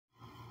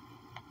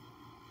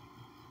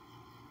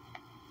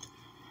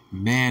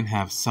Man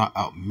have sought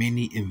out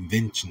many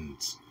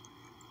inventions.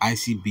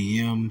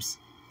 ICBMs,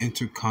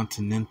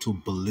 Intercontinental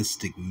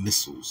Ballistic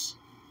Missiles.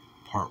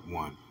 Part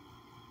 1.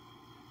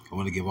 I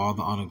want to give all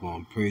the honor, glory,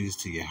 and praise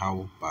to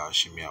Yahawah, by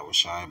Hashem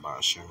YAHAWASHI, by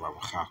Hashem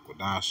RAWACHAA,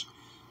 QADASH.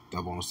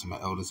 Double honors to my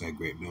elders at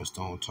Great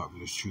Millstone, taught me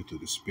this truth through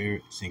the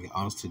Spirit. Singing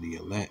honors to the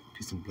elect,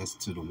 peace and blessing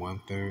to the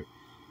 1/3,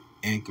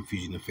 and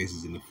confusion of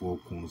faces in the four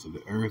corners of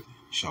the earth.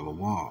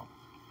 Shalom.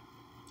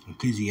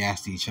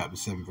 Ecclesiastes chapter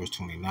 7, verse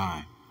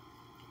 29.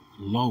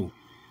 Lo,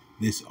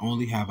 this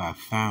only have I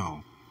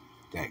found,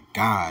 that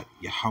God,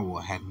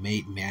 Yahawah, had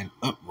made man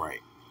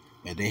upright,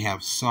 that they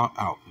have sought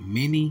out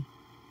many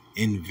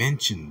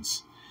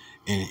inventions.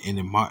 And in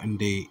the modern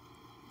day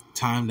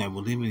time that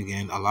we're living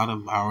in, a lot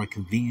of our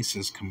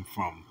conveniences come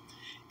from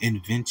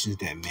inventions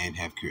that man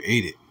have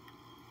created.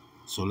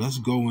 So let's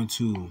go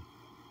into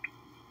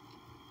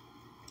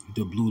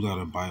the blue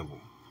letter Bible.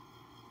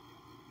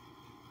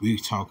 We're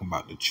talking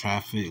about the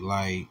traffic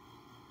light,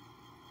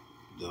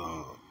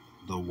 the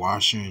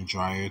washer and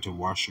dryer to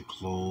wash your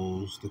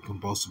clothes, the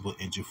combustible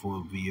engine for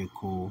a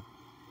vehicle,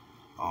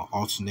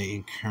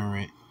 alternating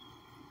current,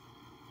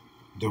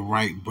 the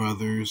Wright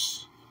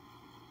brothers.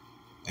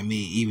 I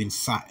mean, even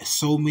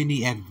so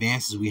many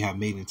advances we have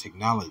made in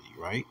technology,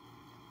 right?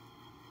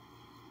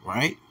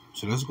 Right?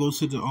 So let's go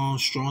to the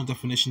strong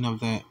definition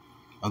of that,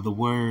 of the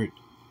word.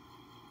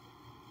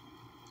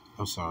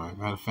 I'm sorry.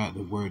 Matter of fact,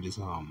 the word is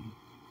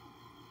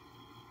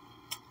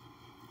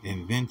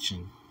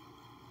invention,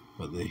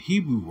 but the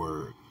Hebrew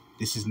word,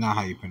 this is not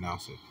how you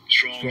pronounce it.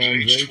 Strong's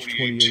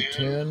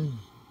H2810.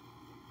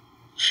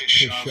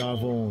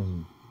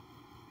 Chishavon.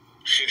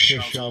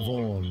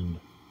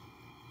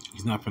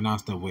 It's not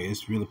pronounced that way.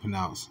 It's really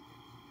pronounced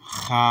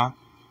Ha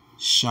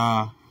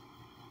Sha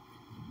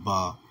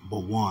Ba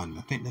One.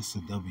 I think that's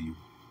a W.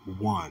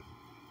 One.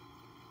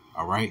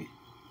 All right.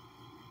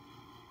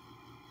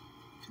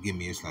 Forgive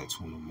me. It's like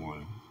 2 in the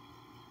morning.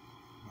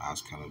 My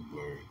eyes kind of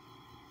blurred.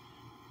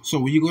 So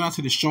when you go down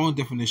to the strong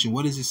definition,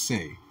 what does it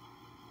say?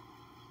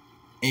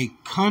 A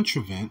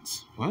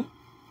contrivance. What?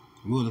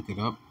 We'll look it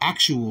up.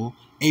 Actual,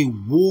 a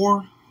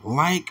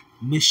warlike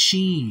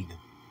machine.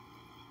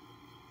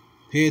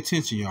 Pay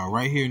attention, y'all,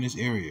 right here in this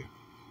area.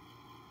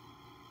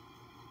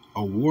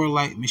 A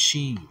warlike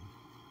machine.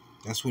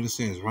 That's what it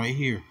says right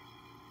here.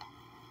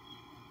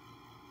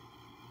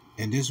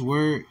 And this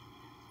word,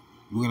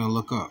 we're going to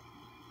look up.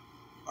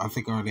 I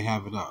think I already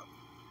have it up.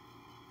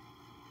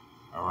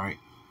 All right.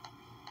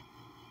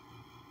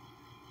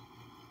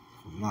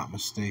 If I'm not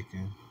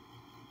mistaken.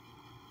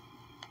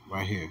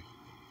 Right here.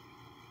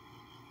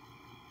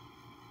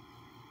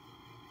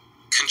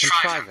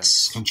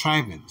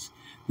 Contrivance.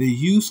 The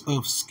use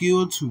of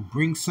skill to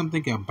bring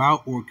something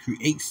about or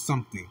create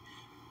something.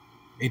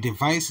 A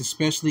device,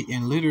 especially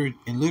in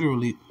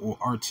literally or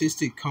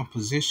artistic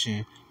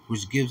composition,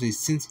 which gives a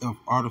sense of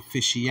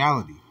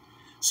artificiality.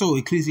 So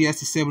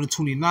Ecclesiastes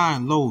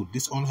 7:29, lo,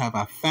 this only have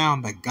I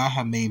found, that God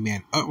have made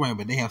man upright,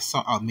 but they have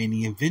sought out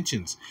many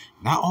inventions.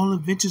 Not all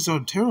inventions are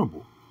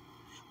terrible,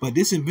 but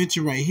this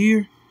invention right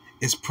here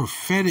is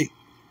prophetic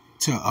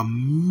to a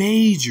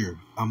major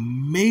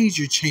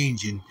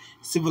change in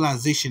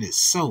civilization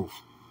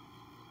itself.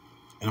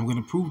 And I'm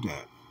going to prove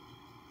that.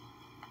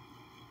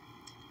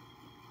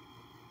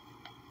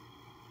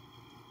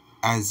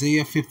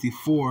 Isaiah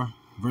 54,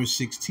 verse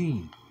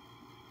 16.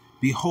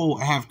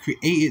 Behold, I have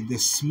created the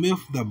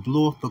smith that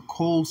bloweth the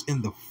coals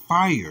in the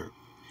fire,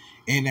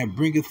 and that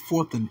bringeth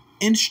forth an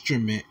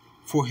instrument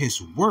for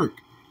his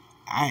work.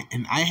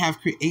 I have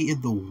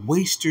created the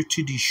waster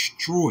to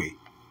destroy.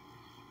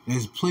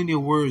 There's plenty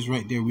of words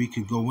right there we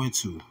could go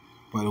into,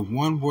 but the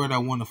one word I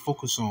want to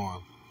focus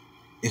on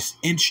is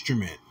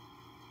instrument.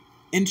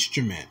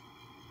 Instrument.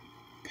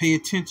 Pay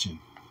attention.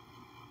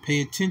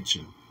 Pay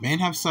attention. Man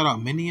have sought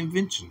out many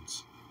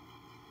inventions.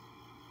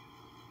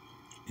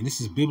 And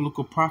this is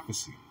biblical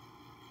prophecy.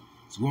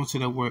 Let's go into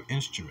that word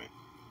instrument.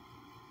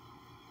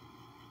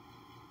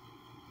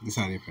 This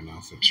is how they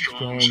pronounce it.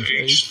 Strong's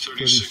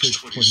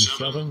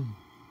H3627.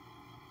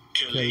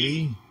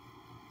 Kelly.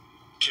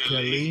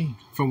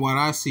 From what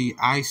I see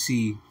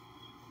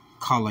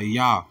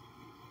Kalaya.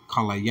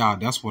 Kalaya.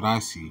 That's what I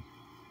see,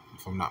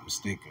 if I'm not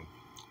mistaken.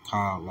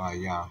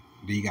 Kalaya.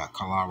 Then you got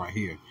Kala right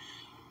here.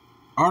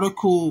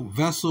 Article,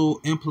 vessel,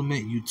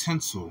 implement,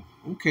 utensil.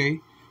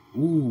 Okay.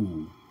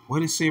 Ooh. What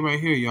did it say right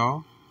here,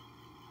 y'all?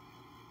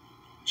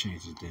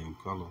 Change this damn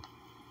color.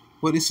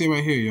 What did it say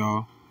right here,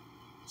 y'all?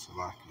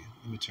 Salakia.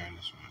 Let me turn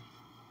this around.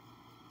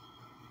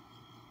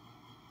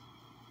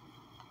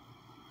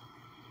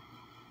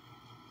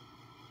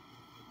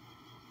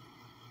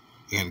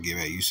 I gotta get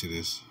back used to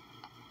this.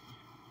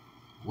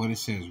 What it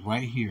says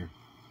right here.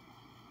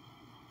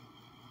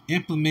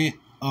 Implement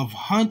of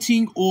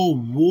hunting or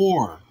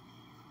war.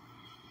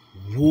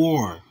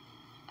 War.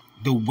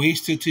 The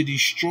waster to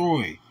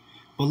destroy.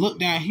 But look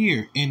down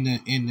here in the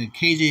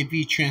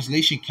KJV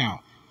translation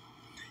count.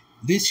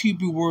 This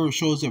Hebrew word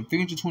shows up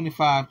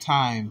 325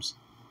 times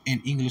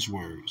in English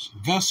words.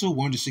 Vessel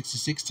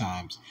 166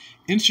 times.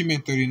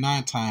 Instrument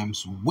 39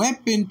 times.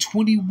 Weapon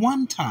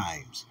 21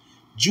 times.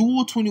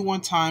 Jewel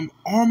 21-time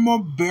armor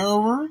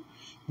bearer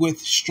with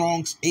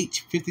Strong's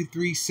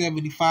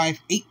H5375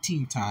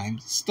 18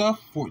 times,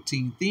 stuff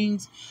 14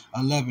 things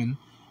 11,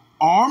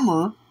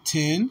 armor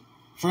 10,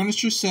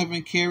 furniture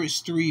 7, carrots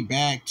 3,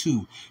 bag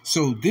 2.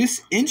 So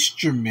this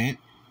instrument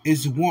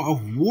is one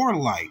of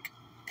warlike.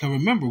 Because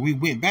remember, we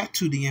went back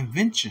to the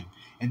invention.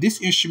 And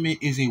this instrument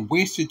is a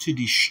waster to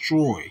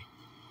destroy.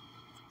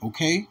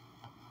 Okay?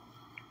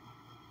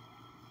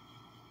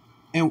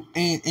 And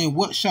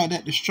what shall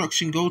that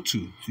destruction go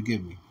to?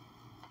 Forgive me.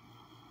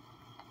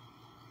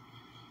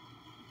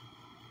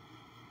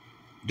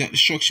 That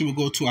destruction will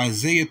go to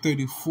Isaiah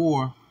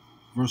 34,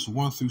 verse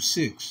 1 through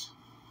 6.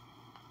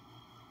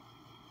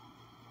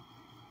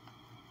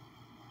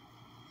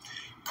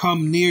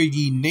 Come near,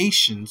 ye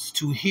nations,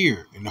 to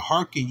hear, and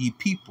hearken, ye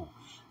people.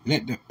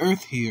 Let the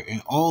earth hear,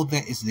 and all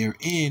that is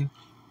therein,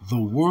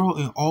 the world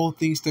and all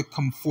things that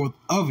come forth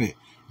of it.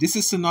 This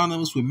is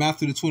synonymous with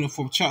Matthew the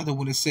 24th chapter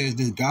when it says,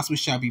 this gospel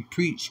shall be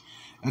preached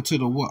unto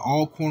the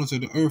all corners of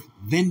the earth,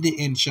 then the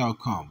end shall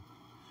come.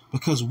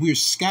 Because we're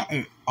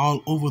scattered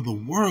all over the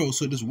world,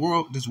 so this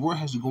word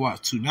has to go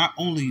out to not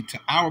only to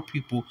our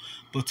people,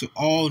 but to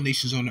all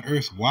nations on the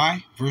earth.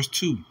 Why? Verse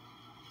 2.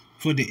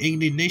 For the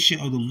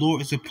indignation of the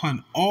Lord is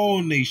upon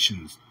all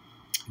nations.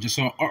 Just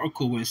saw an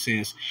article where it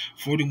says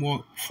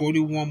 41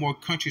 more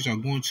countries are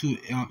going to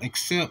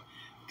accept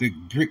the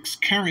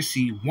BRICS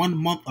currency 1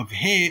 month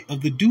ahead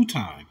of the due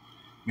time.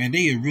 Man,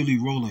 they are really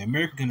rolling.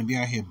 America going to be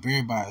out here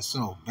buried by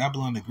itself.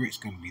 Babylon the Great's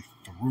going to be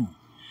through.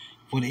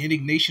 For the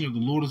indignation of the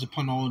Lord is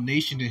upon all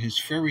nations, and his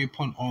fury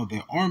upon all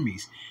their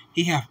armies.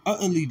 He hath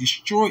utterly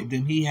destroyed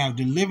them. He hath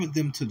delivered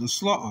them to the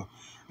slaughter.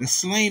 The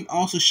slain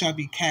also shall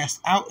be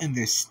cast out, and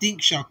their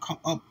stink shall come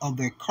up of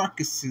their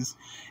carcasses,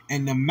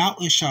 and the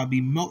mountains shall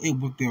be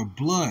melted with their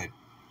blood.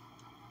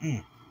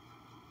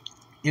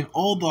 And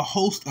all the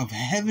host of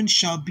heaven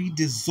shall be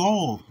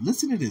dissolved.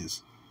 Listen to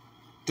this.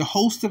 The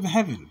host of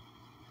heaven.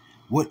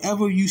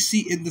 Whatever you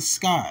see in the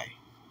sky,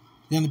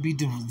 going to be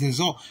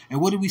dissolved.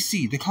 And what do we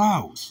see? The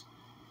clouds.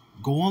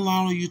 Go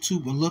online on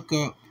YouTube and look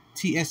up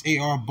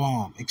TSAR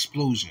bomb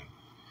explosion.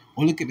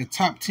 Or look at the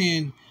top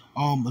 10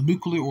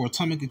 nuclear or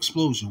atomic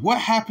explosion. What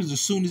happens as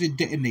soon as it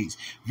detonates?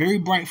 Very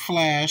bright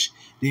flash,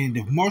 then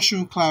the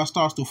mushroom cloud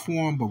starts to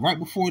form, but right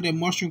before that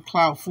mushroom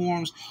cloud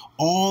forms,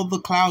 all the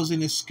clouds in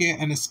the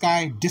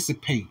sky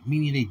dissipate,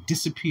 meaning they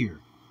disappear.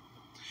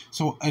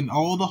 So, and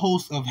all the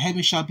hosts of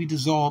heaven shall be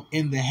dissolved,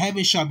 and the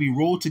heavens shall be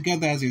rolled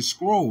together as a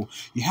scroll.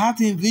 You have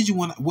to envision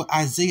what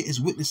Isaiah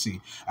is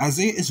witnessing.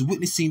 Isaiah is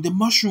witnessing the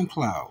mushroom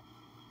cloud.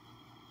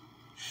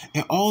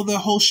 And all the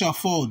hosts shall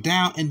fall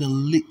down, and the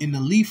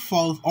leaf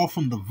falleth off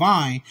from the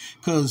vine.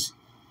 Because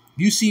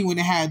you see when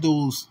they had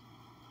those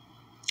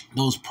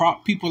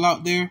prop people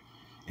out there,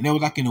 and they were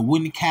like in a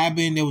wooden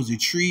cabin, there was a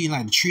tree, and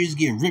like the trees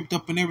get ripped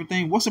up and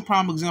everything. What's a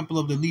prime example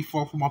of the leaf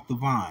fall from off the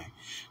vine?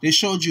 They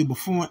showed you a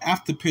before and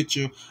after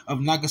picture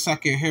of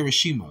Nagasaki and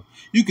Hiroshima.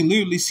 You can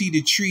literally see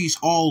the trees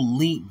all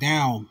leaned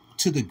down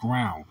to the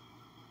ground.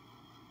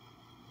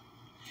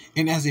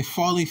 And as a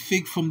falling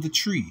fig from the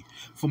tree,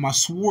 for my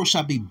sword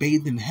shall be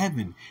bathed in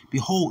heaven.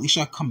 Behold, it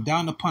shall come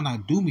down upon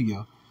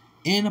Idumea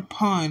and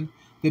upon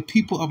the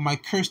people of my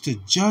curse to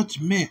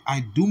judgment.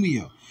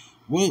 Idumea.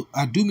 Well,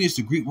 Idumea is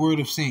the Greek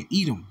word of saying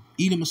Edom.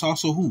 Edom is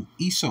also who?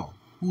 Esau.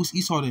 Who is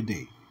Esau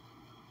today?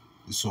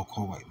 The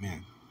so-called white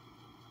man.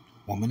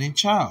 Woman and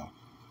child.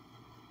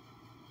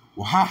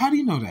 Well, how do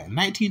you know that?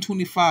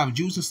 1925,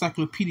 Jews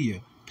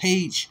Encyclopedia,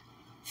 page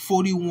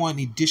 41,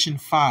 edition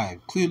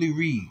 5, clearly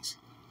reads,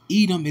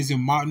 Edom is in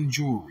modern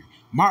jewelry.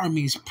 Modern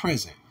means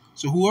present.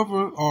 So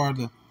whoever are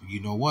the, you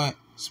know what,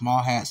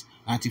 small hats,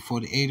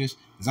 1948ers,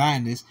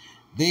 Zionists,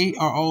 they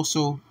are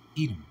also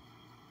Edom.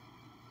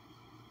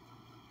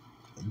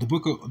 The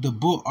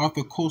book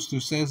Arthur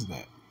Koester says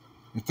that.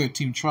 The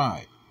 13th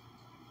tribe.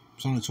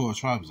 It's on the 12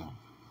 tribes though.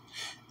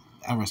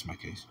 I rest my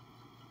case.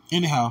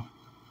 Anyhow,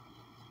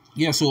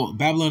 yeah, so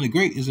Babylon the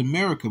Great is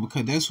America,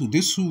 because that's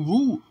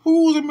who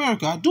rules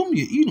America.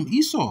 Idumea, Edom,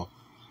 Esau.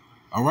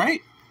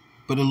 Alright?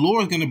 But the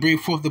Lord is going to bring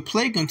forth the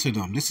plague unto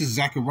them. This is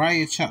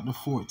Zechariah chapter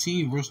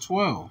 14, verse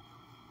 12.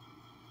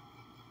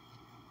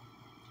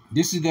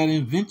 This is that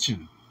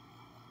invention.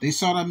 They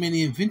saw that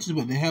many inventions,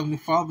 but the Heavenly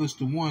Father is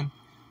the one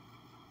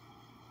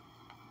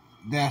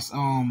that's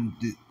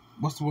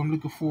what's the one I'm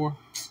looking for?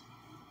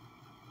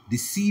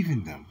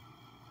 Deceiving them.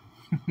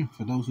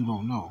 For those who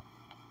don't know.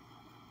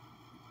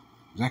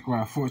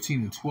 Zechariah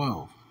 14 and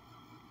 12.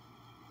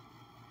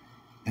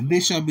 And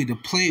this shall be the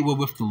plague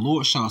wherewith the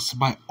Lord shall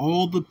smite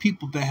all the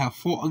people that have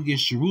fought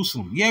against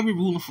Jerusalem. Yeah, we're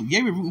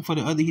rooting for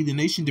the other heathen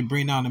nation to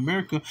bring down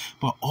America,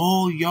 but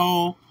all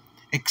y'all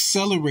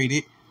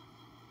accelerated,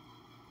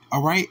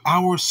 all right,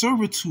 our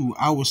servitude,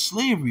 our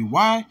slavery.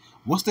 Why?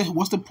 What's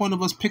the point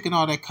of us picking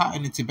all that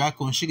cotton and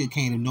tobacco and sugar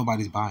cane if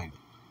nobody's buying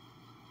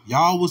it?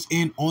 Y'all was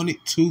in on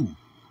it too.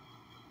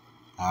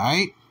 All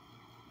right?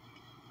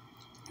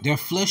 Their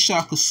flesh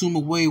shall consume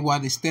away while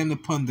they stand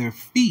upon their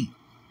feet.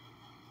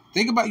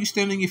 Think about you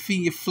standing on your feet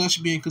and your flesh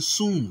being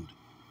consumed.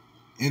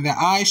 And their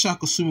eyes shall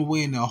consume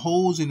away in their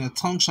holes, and their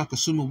tongue shall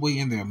consume away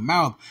in their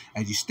mouth.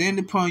 As you stand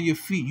upon your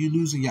feet, you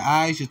losing your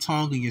eyes, your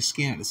tongue, and your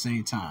skin at the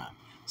same time.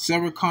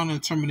 Sarah Connor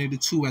and Terminator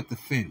 2 at the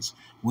fence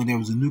when there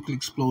was a nuclear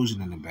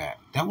explosion in the back.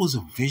 That was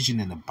a vision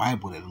in the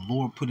Bible that the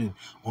Lord put in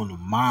on the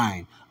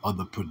mind of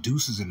the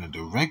producers and the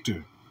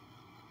director.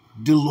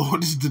 The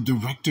Lord is the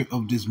director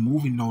of this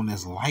movie known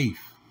as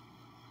life.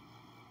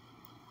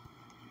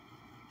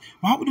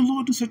 Why would the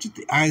Lord do such a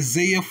thing?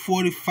 Isaiah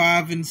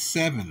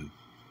 45:7.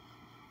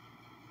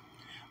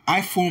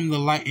 I form the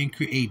light and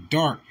create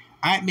dark.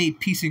 I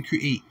made peace and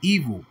create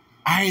evil.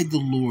 I, the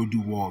Lord,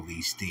 do all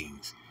these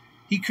things.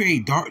 He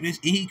create darkness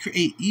and he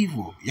create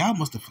evil. Y'all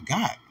must have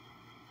forgot.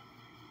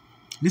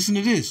 Listen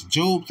to this.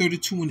 Job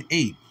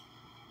 32:8.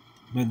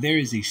 But there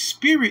is a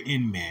spirit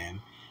in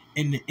man,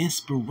 and the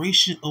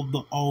inspiration of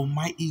the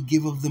Almighty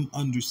giveth them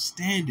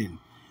understanding.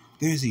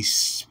 There is a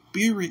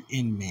spirit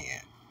in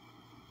man.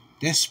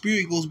 That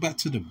spirit goes back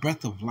to the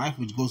breath of life,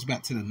 which goes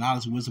back to the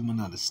knowledge, wisdom,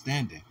 and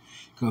understanding.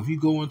 Because if you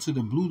go into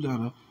the blue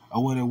letter,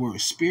 or where the word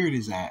spirit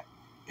is at,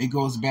 it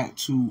goes back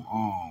to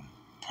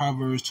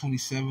Proverbs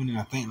 27 and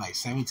I think like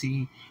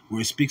 17,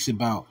 where it speaks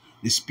about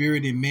the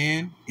spirit in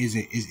man is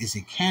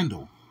a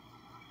candle,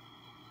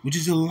 which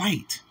is a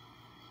light.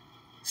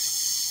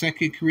 2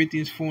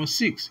 Corinthians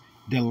 4:6,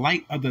 the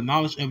light of the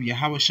knowledge of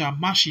Yahawashi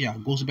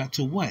Mashiach goes back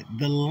to what?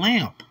 The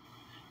lamp,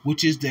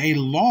 which is a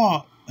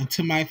law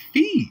unto my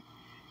feet.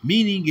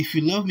 Meaning, if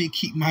you love me,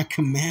 keep my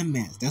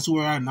commandments. That's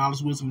where our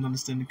knowledge, wisdom, and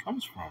understanding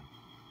comes from.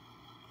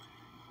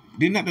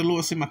 Did not the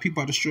Lord say, my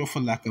people are destroyed for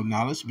lack of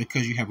knowledge?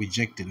 Because you have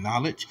rejected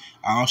knowledge,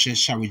 I also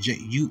shall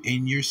reject you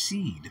and your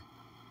seed.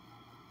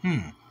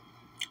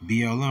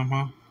 BLM,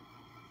 huh?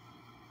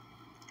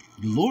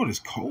 The Lord is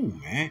cold,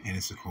 man, and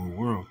it's a cold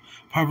world.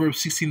 Proverbs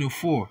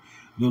 16:04.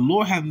 The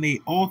Lord hath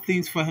made all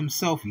things for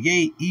himself,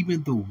 yea,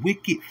 even the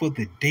wicked for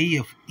the day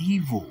of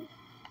evil.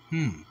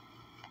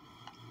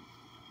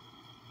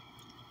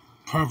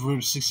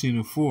 Proverbs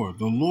 16:4.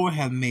 The Lord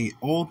hath made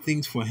all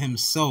things for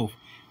himself,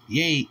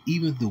 yea,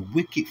 even the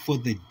wicked for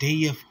the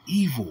day of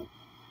evil.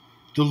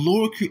 The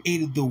Lord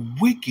created the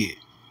wicked.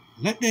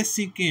 Let that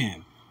sink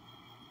in.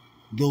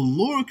 The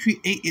Lord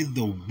created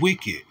the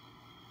wicked.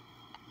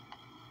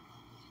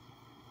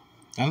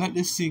 Now let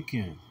this sink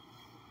in.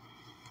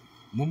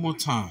 One more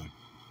time.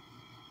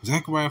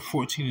 Zechariah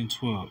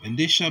 14:12. And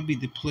this shall be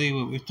the plague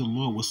wherewith the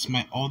Lord will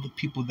smite all the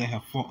people that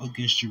have fought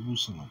against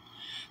Jerusalem.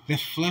 Their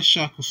flesh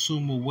shall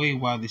consume away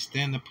while they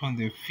stand upon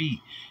their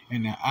feet,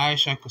 and their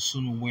eyes shall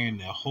consume away in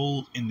their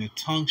holes, and their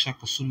tongue shall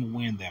consume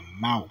away in their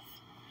mouth.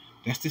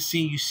 That's the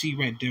scene you see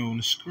right there on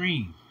the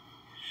screen.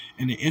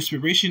 And the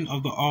inspiration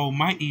of the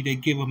Almighty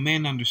that gave a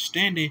man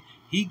understanding,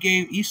 he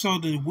gave Esau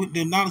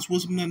the knowledge,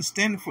 wisdom, and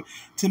understanding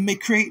to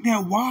create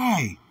that.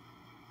 Why?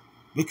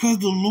 Because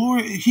the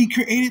Lord, he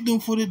created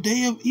them for the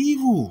day of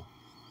evil.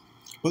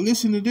 But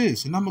listen to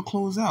this, and I'm going to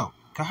close out.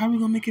 Because how are we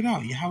going to make it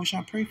out? Yahweh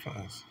shall pray for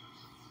us.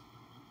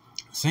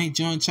 St.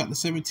 John chapter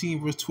 17,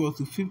 verse 12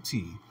 through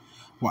 15.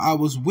 While I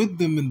was with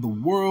them in the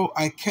world,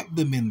 I kept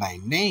them in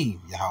thy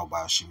name,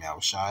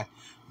 YAHAWASHI.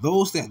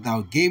 Those that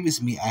thou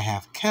gavest me I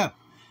have kept,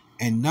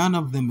 and none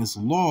of them is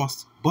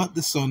lost, but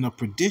the son of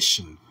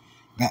perdition,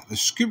 that the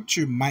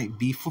scripture might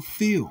be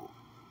fulfilled.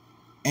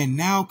 And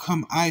now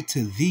come I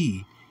to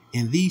thee,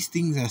 and these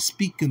things I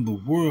speak in the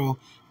world,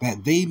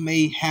 that they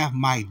may have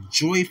my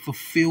joy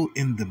fulfilled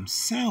in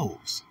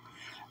themselves.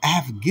 I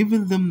have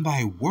given them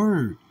thy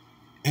word,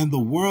 and the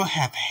world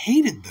hath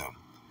hated them,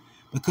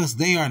 because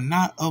they are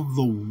not of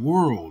the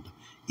world,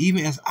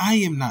 even as I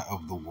am not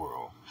of the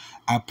world.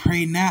 I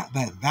pray not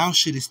that thou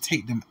shouldest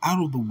take them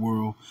out of the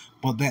world,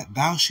 but that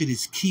thou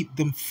shouldest keep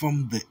them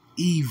from the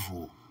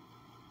evil.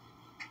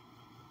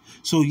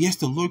 So yes,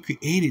 the Lord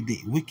created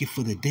the wicked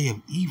for the day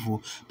of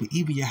evil, but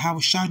even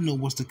Yahweh know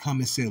what's to come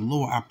and said,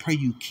 Lord, I pray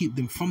you keep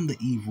them from the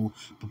evil,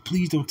 but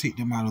please don't take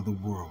them out of the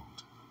world.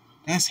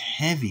 That's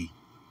heavy.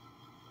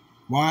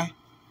 Why?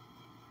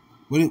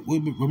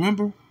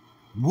 Remember,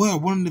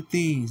 one of the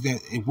things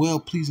that is well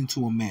pleasing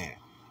to a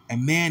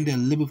man that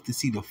liveth to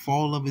see the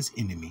fall of his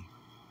enemy.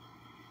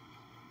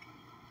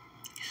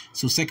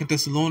 So 2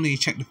 Thessalonians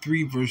chapter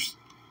 3, verse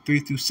 3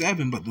 through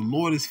 7, but the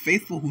Lord is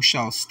faithful, who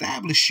shall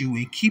establish you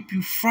and keep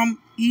you from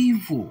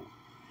evil.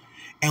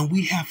 And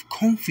we have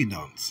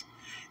confidence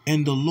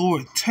in the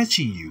Lord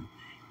touching you,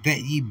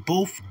 that ye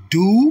both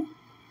do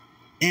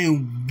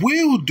and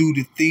will do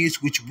the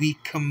things which we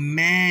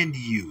command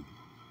you.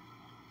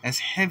 That's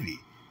heavy.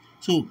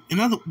 So,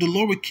 the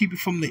Lord will keep you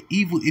from the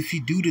evil if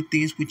you do the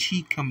things which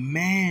he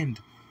command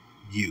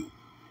you.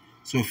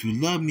 So if you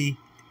love me,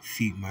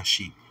 feed my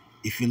sheep.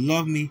 If you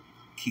love me,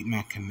 keep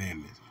my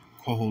commandments.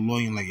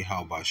 Koholoyin like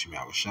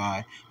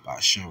YAHAWASHI,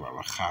 BASHAM,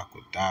 RAWACHAA,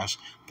 QADASH,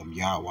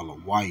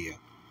 YAHAWAH.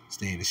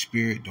 Stay in the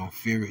spirit, don't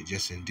fear it,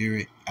 just endure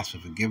it. Ask for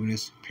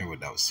forgiveness, pray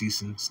without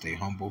ceasing, stay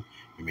humble,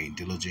 remain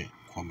diligent.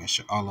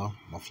 Kwame Allah,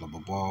 Mafla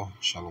Babal,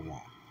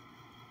 Shalom.